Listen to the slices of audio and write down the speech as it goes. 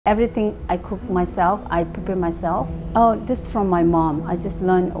Everything I cook myself, I prepare myself. Oh, this is from my mom. I just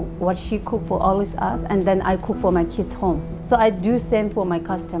learned what she cooked for always us, and then I cook for my kids home. So I do same for my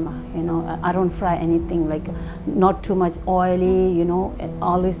customer, you know. I don't fry anything, like not too much oily, you know,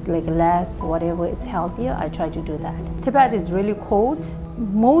 always like less, whatever is healthier, I try to do that. Tibet is really cold.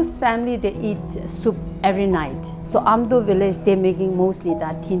 Most family, they eat soup every night. So Amdo village, they're making mostly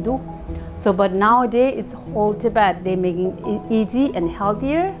that Hindu. So, but nowadays, it's whole Tibet, they're making it easy and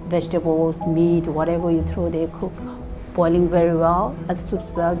healthier. Vegetables, meat, whatever you throw, they cook, boiling very well, the soup's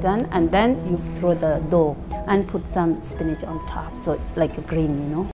well done, and then you throw the dough and put some spinach on top, so like a green, you know.